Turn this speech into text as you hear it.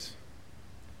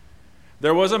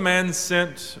There was a man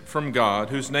sent from God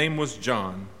whose name was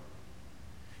John.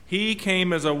 He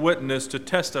came as a witness to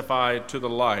testify to the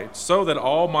light, so that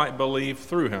all might believe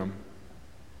through him.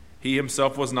 He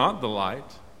himself was not the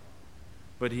light,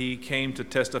 but he came to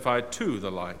testify to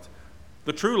the light.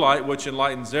 The true light, which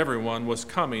enlightens everyone, was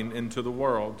coming into the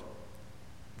world.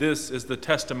 This is the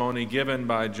testimony given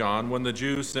by John when the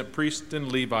Jews sent priests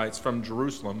and Levites from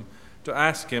Jerusalem to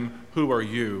ask him, "Who are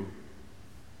you?"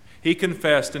 He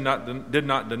confessed and did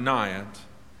not deny it,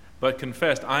 but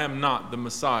confessed, "I am not the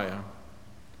Messiah."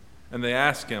 And they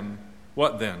asked him,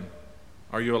 "What then?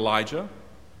 Are you Elijah?"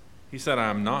 He said, "I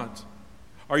am not."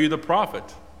 "Are you the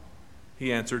prophet?"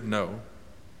 He answered, "No."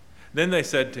 Then they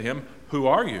said to him, "Who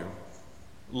are you?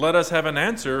 Let us have an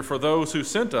answer for those who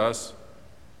sent us.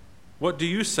 What do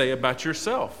you say about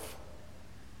yourself?"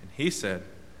 And he said,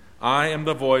 "I am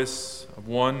the voice of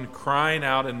one crying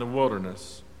out in the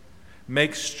wilderness,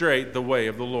 'Make straight the way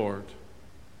of the Lord,'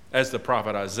 as the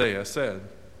prophet Isaiah said."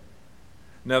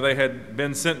 Now they had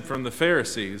been sent from the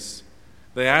Pharisees.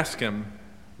 They asked him,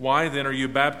 "Why then are you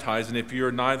baptizing if you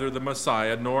are neither the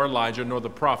Messiah, nor Elijah, nor the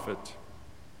prophet?"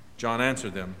 John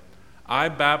answered them, "I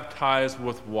baptize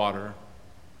with water.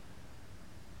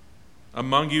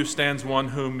 Among you stands one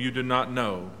whom you do not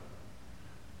know,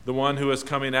 the one who is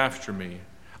coming after me.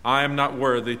 I am not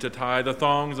worthy to tie the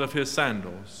thongs of his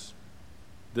sandals."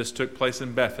 This took place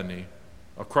in Bethany,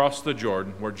 across the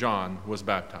Jordan, where John was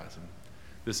baptizing.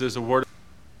 This is a word.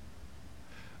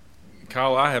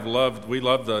 Kyle, we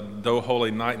love the Dough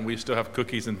Holy Night, and we still have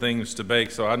cookies and things to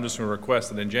bake, so I'm just going to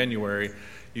request that in January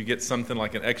you get something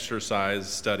like an exercise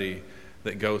study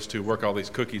that goes to work all these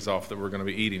cookies off that we're going to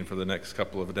be eating for the next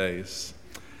couple of days.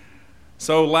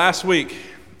 So last week,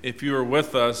 if you were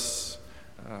with us,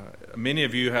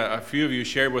 a few of you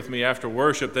shared with me after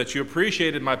worship that you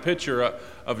appreciated my picture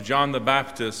of John the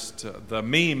Baptist, the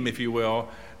meme, if you will,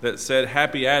 that said,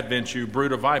 "Happy Advent, you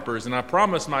brood of vipers." And I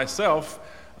promised myself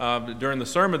during the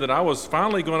sermon that I was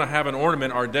finally going to have an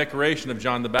ornament or decoration of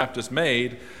John the Baptist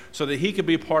made so that he could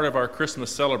be part of our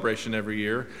Christmas celebration every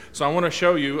year. So I want to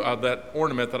show you that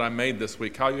ornament that I made this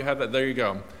week. Kyle, you have that? There you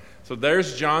go. So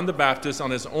there's John the Baptist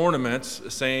on his ornaments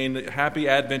saying, "Happy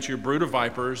Advent, you brood of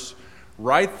vipers,"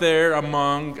 right there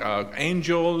among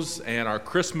angels and our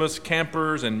Christmas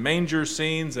campers and manger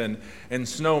scenes and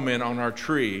snowmen on our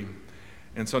tree.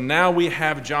 And so now we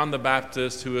have John the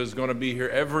Baptist, who is going to be here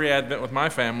every Advent with my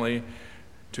family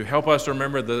to help us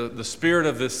remember the spirit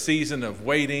of this season of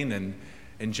waiting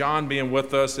and John being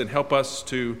with us and help us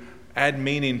to add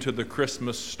meaning to the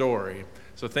Christmas story.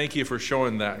 So thank you for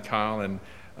showing that, Kyle. And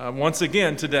once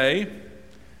again today,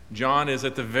 John is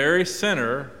at the very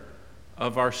center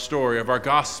of our story, of our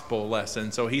gospel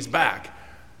lesson. So he's back,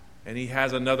 and he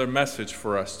has another message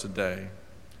for us today.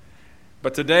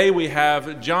 But today we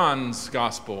have John's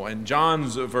gospel and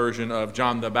John's version of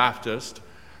John the Baptist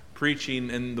preaching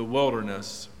in the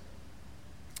wilderness.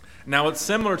 Now it's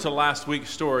similar to last week's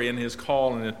story in his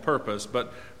call and his purpose,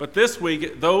 but this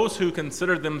week those who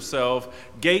consider themselves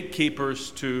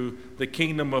gatekeepers to the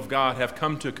kingdom of God have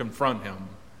come to confront him,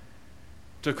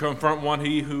 to confront one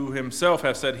who himself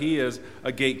has said he is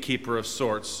a gatekeeper of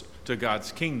sorts to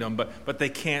God's kingdom, but they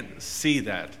can't see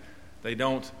that. They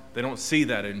don't see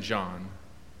that in John.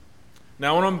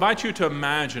 Now, I want to invite you to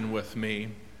imagine with me,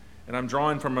 and I'm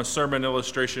drawing from a sermon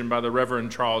illustration by the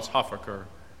Reverend Charles Hoffaker.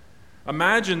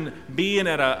 Imagine being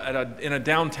in a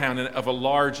downtown of a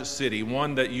large city,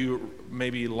 one that you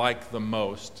maybe like the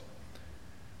most.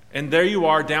 And there you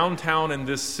are downtown in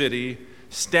this city,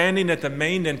 standing at the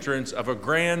main entrance of a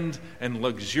grand and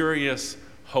luxurious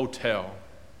hotel.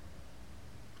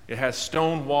 It has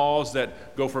stone walls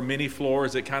that go for many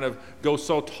floors. It kind of goes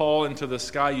so tall into the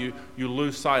sky you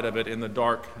lose sight of it in the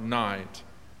dark night.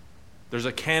 There's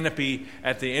a canopy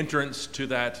at the entrance to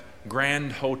that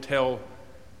grand hotel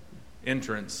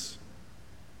entrance.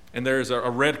 And there's a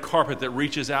red carpet that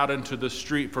reaches out into the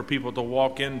street for people to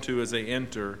walk into as they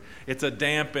enter. It's a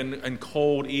damp and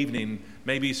cold evening.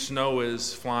 Maybe snow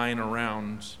is flying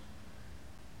around.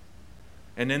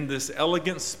 And in this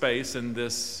elegant space, in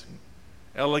this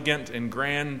elegant and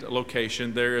grand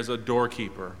location, there is a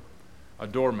doorkeeper, a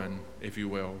doorman, if you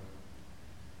will.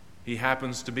 He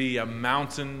happens to be a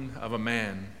mountain of a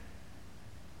man.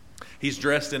 He's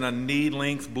dressed in a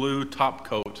knee-length blue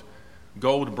topcoat,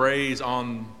 gold braids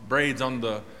on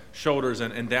the shoulders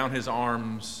and down his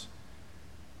arms.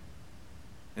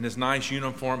 In his nice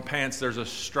uniform pants, there's a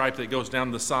stripe that goes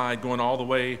down the side, going all the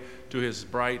way to his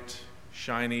bright,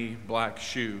 shiny black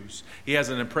shoes. He has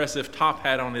an impressive top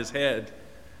hat on his head.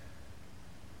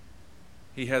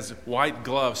 He has white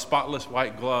gloves, spotless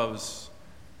white gloves.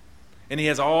 And he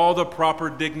has all the proper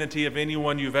dignity of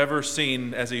anyone you've ever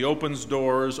seen as he opens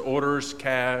doors, orders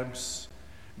cabs,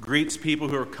 greets people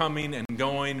who are coming and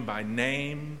going by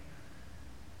name.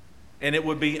 And it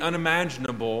would be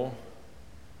unimaginable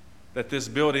that this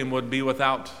building would be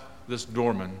without this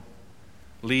doorman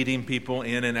leading people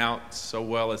in and out so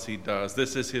well as he does.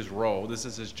 This is his role. This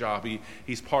is his job.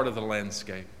 He's part of the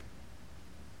landscape.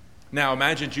 Now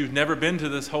imagine you've never been to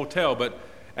this hotel, but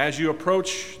as you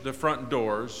approach the front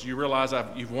doors, you realize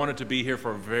you've wanted to be here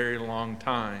for a very long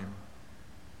time.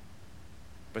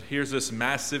 But here's this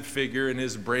massive figure in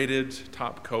his braided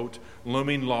top coat,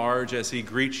 looming large as he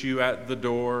greets you at the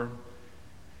door.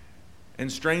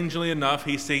 And strangely enough,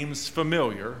 he seems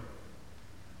familiar,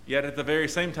 yet at the very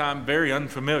same time, very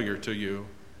unfamiliar to you.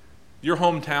 Your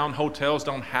hometown hotels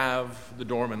don't have the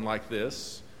doorman like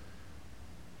this.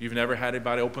 You've never had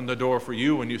anybody open the door for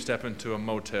you when you step into a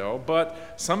motel,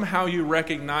 but somehow you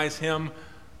recognize him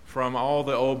from all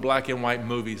the old black and white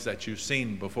movies that you've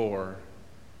seen before.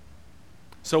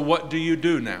 So what do you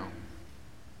do now?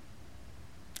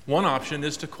 One option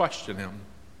is to question him.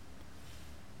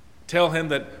 Tell him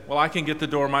that, well, I can get the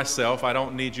door myself. I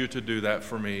don't need you to do that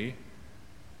for me.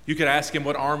 You could ask him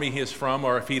what army he is from,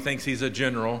 or if he thinks he's a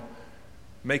general.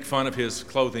 Make fun of his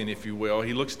clothing, if you will.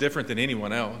 He looks different than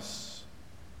anyone else.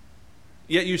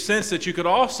 Yet you sense that you could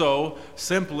also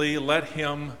simply let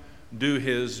him do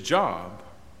his job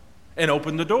and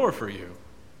open the door for you.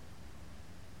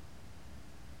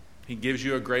 He gives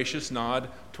you a gracious nod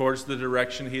towards the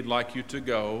direction he'd like you to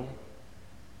go.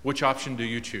 Which option do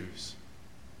you choose?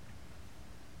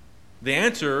 The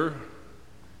answer,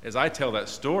 as I tell that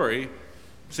story,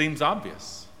 seems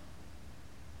obvious.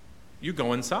 You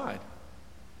go inside.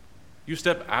 You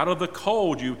step out of the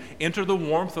cold. You enter the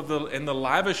warmth and the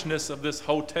lavishness of this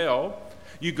hotel.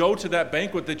 You go to that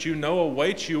banquet that you know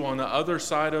awaits you on the other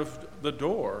side of the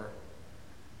door.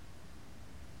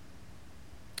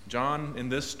 John, in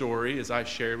this story, as I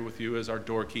shared with you, is our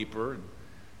doorkeeper.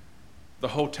 The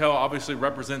hotel obviously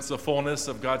represents the fullness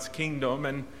of God's kingdom,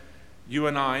 and you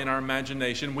and I, in our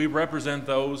imagination, we represent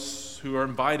those who are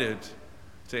invited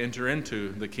to enter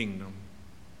into the kingdom.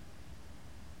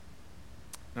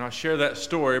 And I share that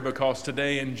story because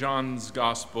today in John's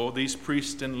gospel, these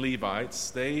priests and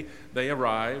Levites, they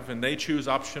arrive and they choose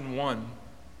option one.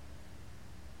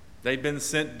 They've been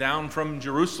sent down from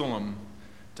Jerusalem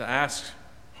to ask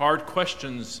hard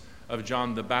questions of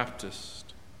John the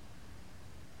Baptist.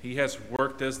 He has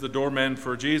worked as the doorman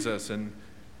for Jesus, and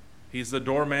he's the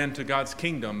doorman to God's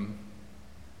kingdom.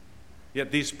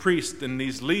 Yet these priests and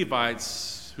these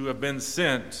Levites who have been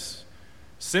sent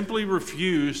simply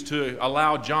refuse to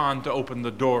allow John to open the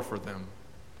door for them.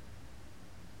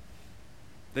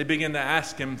 They begin to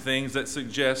ask him things that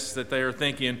suggest that they are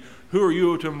thinking, who are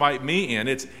you to invite me in?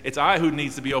 It's I who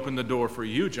needs to be open the door for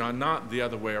you, John, not the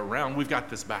other way around. We've got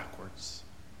this backwards.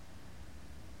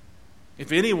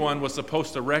 If anyone was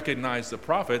supposed to recognize the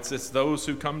prophets, it's those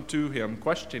who come to him,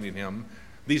 questioning him,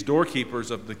 these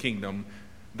doorkeepers of the kingdom.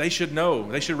 They should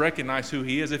know, they should recognize who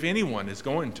he is if anyone is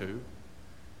going to.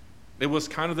 It was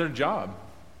kind of their job.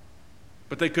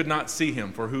 But they could not see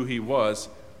him for who he was.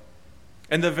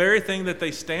 And the very thing that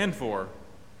they stand for,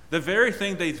 the very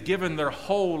thing they've given their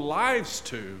whole lives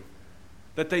to,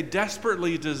 that they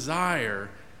desperately desire,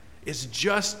 is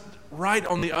just right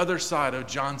on the other side of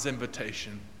John's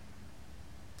invitation.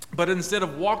 But instead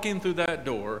of walking through that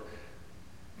door,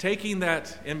 taking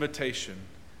that invitation,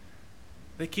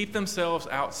 they keep themselves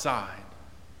outside.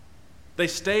 They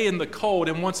stay in the cold,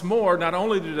 and once more, not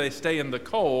only do they stay in the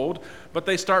cold, but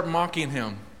they start mocking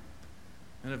him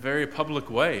in a very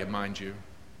public way, mind you.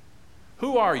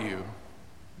 Who are you?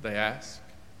 They ask.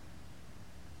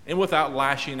 And without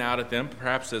lashing out at them,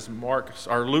 perhaps as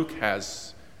Luke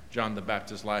has John the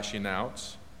Baptist lashing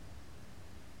out,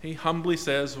 he humbly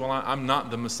says, well, I'm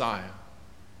not the Messiah.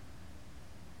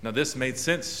 Now this made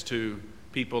sense to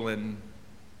people in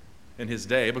his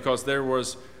day because there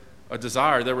was a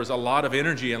desire, there was a lot of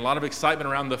energy and a lot of excitement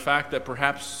around the fact that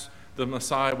perhaps the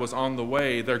Messiah was on the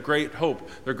way. Their great hope,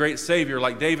 their great Savior,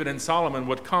 like David and Solomon,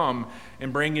 would come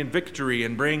and bring in victory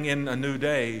and bring in a new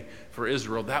day for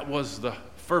Israel. That was the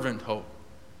fervent hope.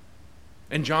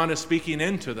 And John is speaking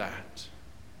into that.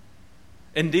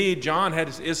 Indeed, John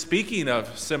is speaking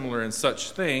of similar and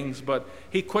such things, but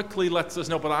he quickly lets us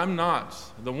know, but I'm not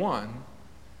the one.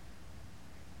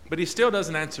 But he still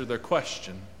doesn't answer their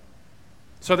question.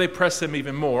 So they press him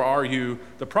even more. Are you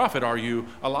the prophet? Are you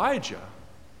Elijah?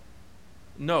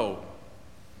 No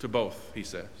to both, he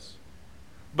says.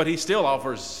 But he still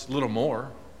offers a little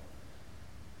more.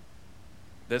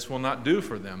 This will not do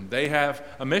for them. They have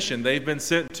a mission. They've been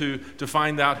sent to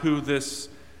find out who this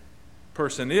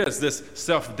person is, this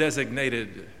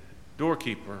self-designated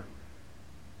doorkeeper.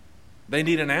 They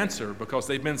need an answer because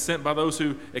they've been sent by those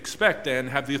who expect and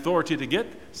have the authority to get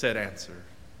said answer.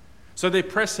 So they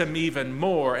press him even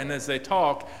more, and as they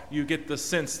talk, you get the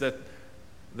sense that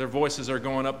their voices are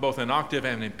going up both in octave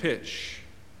and in pitch.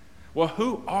 Well,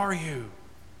 who are you?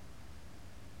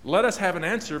 Let us have an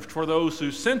answer for those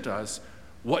who sent us.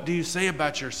 What do you say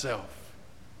about yourself?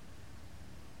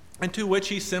 And to which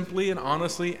he simply and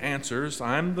honestly answers,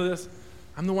 I'm the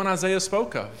one Isaiah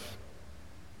spoke of.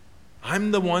 I'm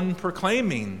the one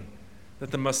proclaiming that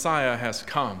the Messiah has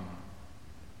come.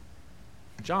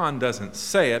 John doesn't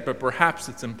say it, but perhaps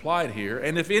it's implied here.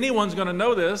 And if anyone's going to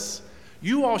know this,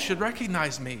 you all should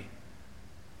recognize me.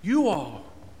 You all,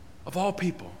 of all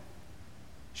people,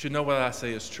 should know what I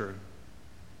say is true.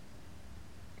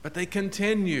 But they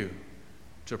continue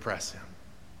to press him.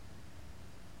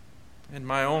 And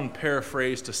my own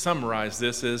paraphrase to summarize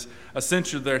this is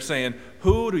essentially they're saying,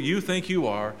 who do you think you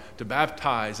are to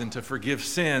baptize and to forgive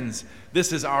sins?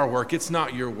 This is our work. It's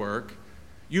not your work.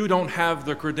 You don't have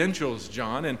the credentials,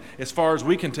 John, and as far as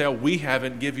we can tell, we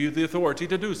haven't given you the authority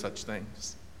to do such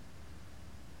things.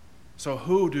 So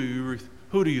who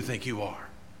do you think you are?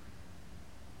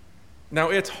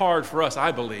 Now, it's hard for us,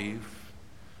 I believe,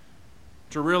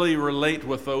 to really relate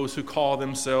with those who call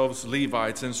themselves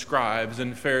Levites and scribes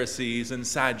and Pharisees and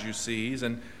Sadducees,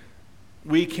 and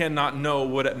we cannot know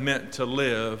what it meant to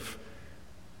live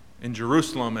in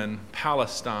Jerusalem and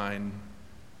Palestine,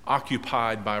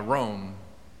 occupied by Rome.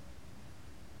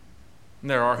 And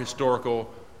there are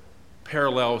historical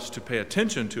parallels to pay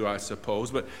attention to, I suppose,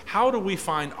 but how do we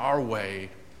find our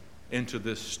way into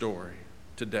this story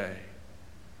today?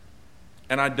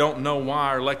 And I don't know why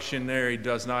our lectionary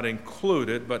does not include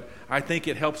it, but I think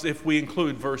it helps if we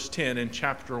include verse 10 in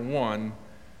chapter 1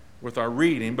 with our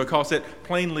reading, because it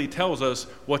plainly tells us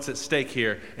what's at stake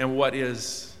here and what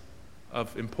is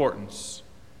of importance.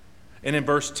 And in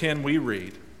verse 10 we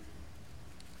read,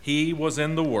 "He was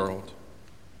in the world,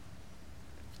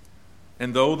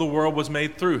 and though the world was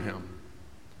made through him,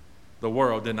 the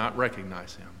world did not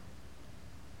recognize him."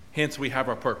 Hence we have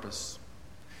our purpose.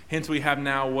 Hence we have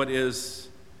now what is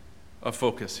a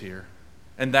focus here.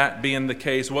 And that being the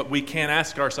case, what we can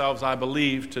ask ourselves, I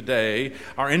believe, today,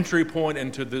 our entry point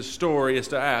into this story is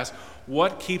to ask,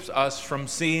 what keeps us from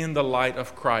seeing the light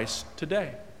of Christ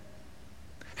today?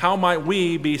 How might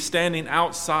we be standing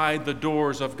outside the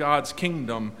doors of God's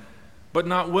kingdom, but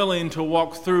not willing to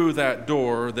walk through that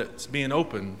door that's being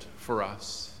opened for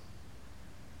us?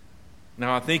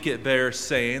 Now, I think it bears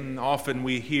saying, often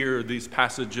we hear these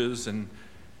passages and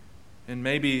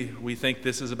maybe we think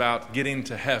this is about getting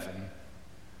to heaven.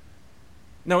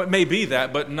 No, it may be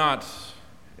that, but not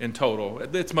in total.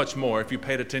 It's much more if you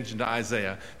paid attention to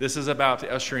Isaiah. This is about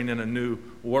ushering in a new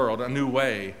world, a new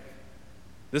way.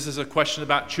 This is a question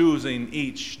about choosing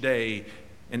each day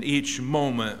and each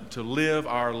moment to live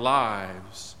our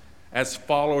lives as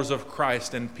followers of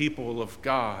Christ and people of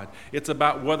God. It's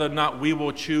about whether or not we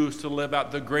will choose to live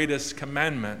out the greatest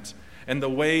commandment and the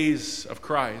ways of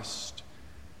Christ,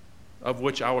 of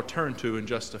which I will turn to in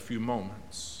just a few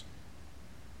moments.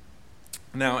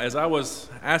 Now, as I was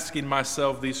asking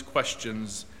myself these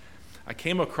questions, I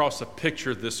came across a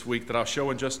picture this week that I'll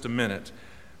show in just a minute.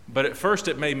 But at first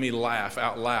it made me laugh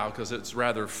out loud because it's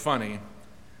rather funny.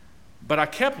 But I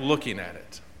kept looking at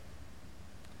it.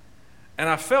 And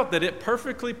I felt that it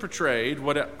perfectly portrayed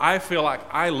what I feel like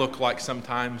I look like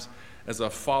sometimes as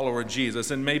a follower of Jesus.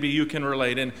 And maybe you can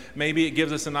relate, and maybe it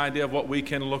gives us an idea of what we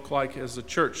can look like as a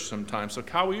church sometimes. So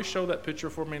Kyle, will you show that picture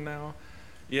for me now?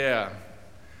 Yeah.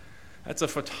 That's a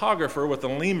photographer with a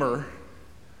lemur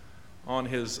on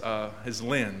his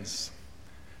lens.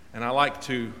 And I like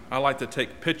to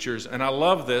take pictures, and I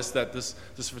love that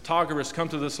this photographer has come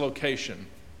to this location.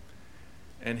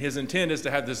 And his intent is to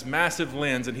have this massive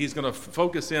lens, and he's going to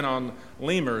focus in on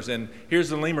lemurs. And here's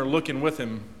the lemur looking with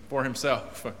him for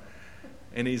himself.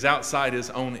 And he's outside his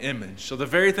own image. So the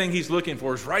very thing he's looking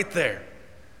for is right there.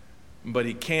 But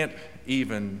he can't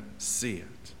even see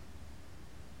it.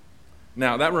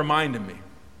 Now, that reminded me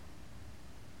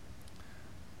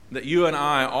that you and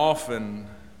I often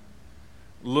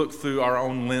look through our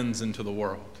own lens into the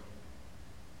world.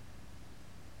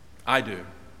 I do.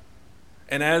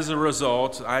 And as a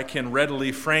result, I can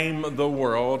readily frame the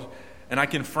world, and I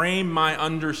can frame my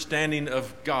understanding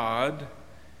of God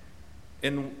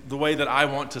in the way that I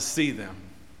want to see them.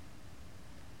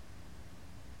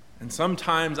 And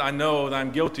sometimes I know that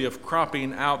I'm guilty of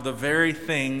cropping out the very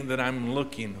thing that I'm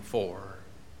looking for.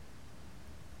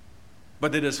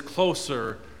 But it is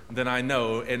closer than I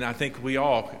know, and I think we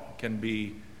all can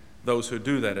be those who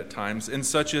do that at times, and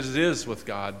such as it is with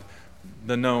God,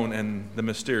 the known and the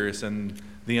mysterious and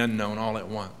the unknown all at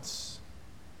once.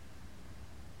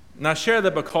 And I share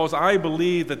that because I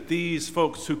believe that these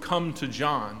folks who come to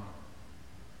John,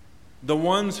 the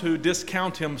ones who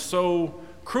discount him so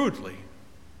crudely,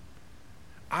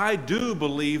 I do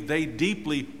believe they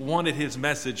deeply wanted his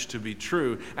message to be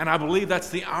true. And I believe that's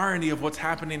the irony of what's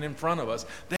happening in front of us.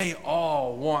 They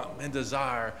all want and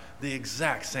desire the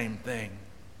exact same thing.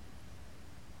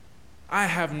 I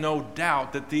have no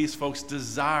doubt that these folks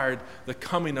desired the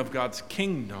coming of God's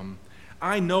kingdom.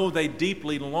 I know they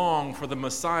deeply long for the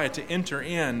Messiah to enter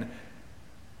in.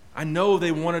 I know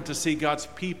they wanted to see God's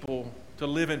people to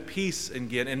live in peace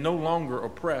again and no longer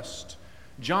oppressed.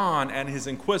 John and his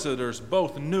inquisitors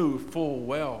both knew full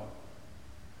well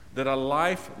that a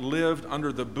life lived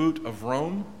under the boot of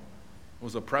Rome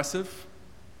was oppressive.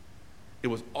 It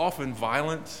was often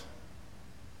violent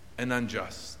and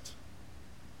unjust.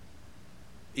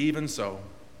 Even so,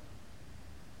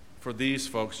 for these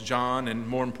folks, John, and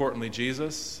more importantly,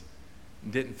 Jesus,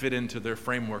 didn't fit into their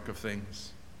framework of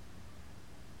things.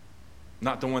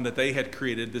 Not the one that they had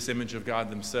created, this image of God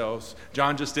themselves.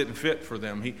 John just didn't fit for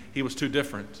them. He was too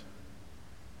different.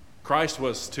 Christ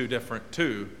was too different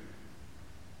too.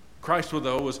 Christ,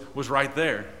 though, was right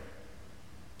there.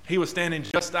 He was standing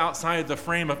just outside the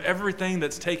frame of everything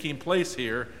that's taking place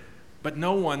here, but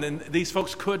no one, and these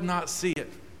folks could not see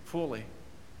it fully.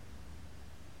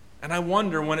 And I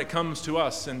wonder, when it comes to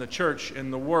us in the church, in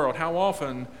the world, how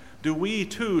often do we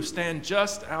too stand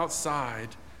just outside,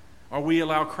 or we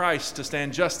allow Christ to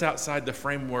stand just outside the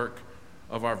framework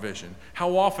of our vision?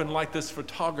 How often, like this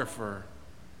photographer,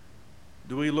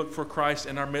 do we look for Christ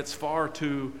in our midst far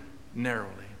too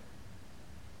narrowly?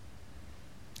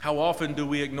 How often do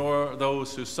we ignore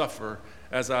those who suffer,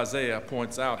 as Isaiah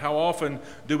points out? How often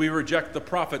do we reject the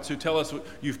prophets who tell us,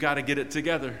 you've got to get it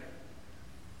together?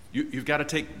 You've got to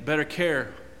take better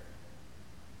care.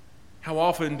 How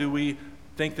often do we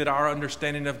think that our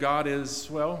understanding of God is,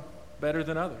 well, better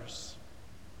than others?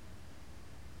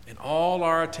 In all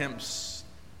our attempts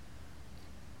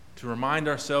to remind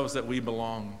ourselves that we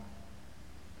belong,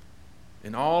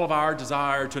 in all of our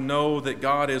desire to know that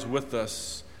God is with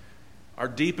us, our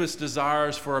deepest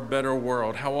desires for a better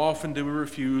world, how often do we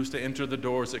refuse to enter the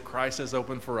doors that Christ has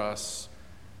opened for us,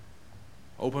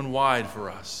 open wide for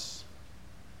us,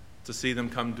 to see them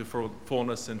come to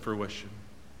fullness and fruition?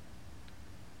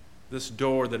 This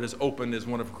door that is opened is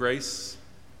one of grace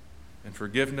and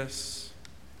forgiveness,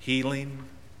 healing,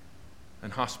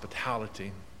 and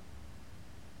hospitality.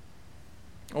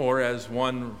 Or, as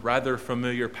one rather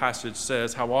familiar passage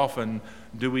says, how often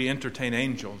do we entertain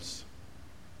angels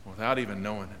without even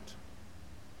knowing it?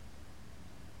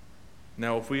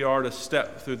 Now, if we are to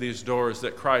step through these doors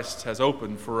that Christ has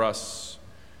opened for us,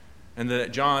 and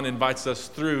that John invites us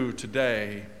through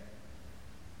today,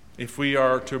 if we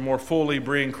are to more fully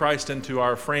bring Christ into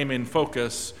our framing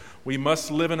focus, we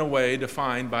must live in a way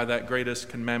defined by that greatest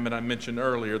commandment I mentioned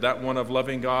earlier, that one of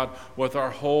loving God with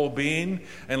our whole being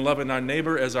and loving our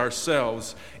neighbor as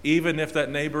ourselves, even if that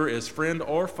neighbor is friend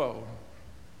or foe.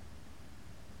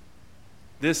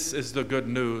 This is the good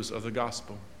news of the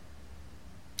gospel.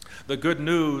 The good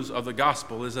news of the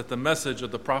gospel is that the message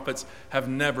of the prophets have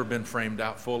never been framed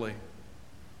out fully.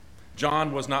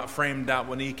 John was not framed out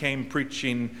when he came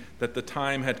preaching that the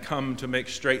time had come to make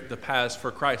straight the paths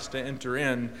for Christ to enter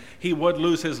in. He would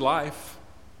lose his life.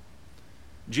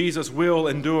 Jesus will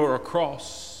endure a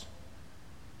cross.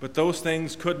 But those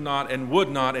things could not and would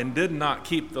not and did not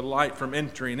keep the light from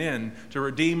entering in to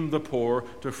redeem the poor,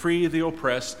 to free the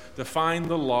oppressed, to find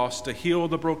the lost, to heal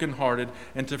the brokenhearted,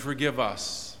 and to forgive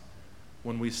us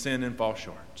when we sin and fall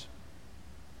short.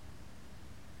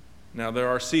 Now, there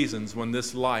are seasons when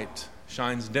this light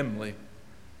shines dimly.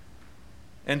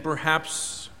 And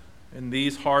perhaps in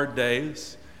these hard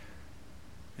days,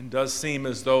 it does seem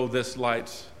as though this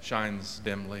light shines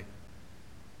dimly.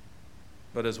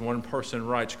 But as one person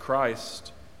writes,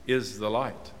 Christ is the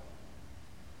light.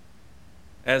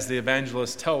 As the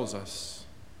evangelist tells us,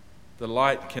 the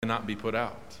light cannot be put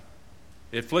out.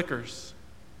 It flickers,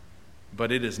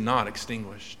 but it is not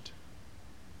extinguished.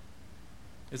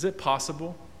 Is it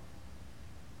possible?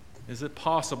 Is it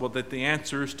possible that the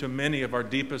answers to many of our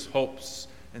deepest hopes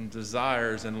and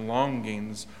desires and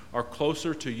longings are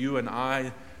closer to you and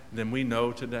I than we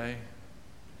know today?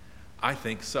 I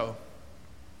think so.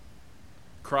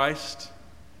 Christ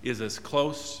is as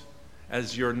close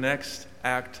as your next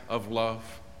act of love.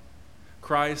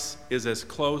 Christ is as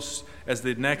close as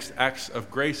the next acts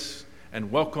of grace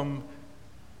and welcome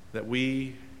that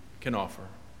we can offer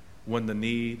when the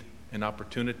need and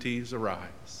opportunities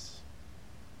arise.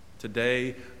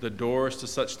 Today, the doors to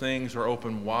such things are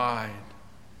open wide,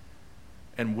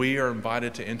 and we are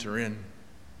invited to enter in.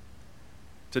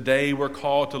 Today, we're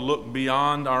called to look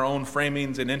beyond our own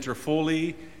framings and enter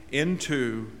fully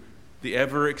into the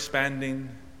ever-expanding,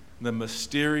 the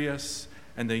mysterious,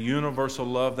 and the universal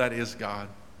love that is God.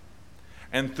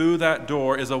 And through that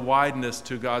door is a wideness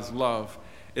to God's love.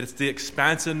 It's the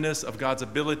expansiveness of God's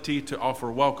ability to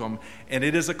offer welcome. And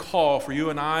it is a call for you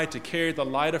and I to carry the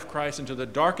light of Christ into the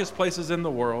darkest places in the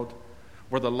world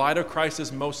where the light of Christ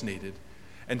is most needed.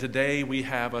 And today we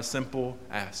have a simple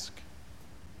ask.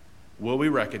 Will we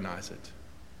recognize it?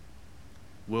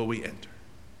 Will we enter?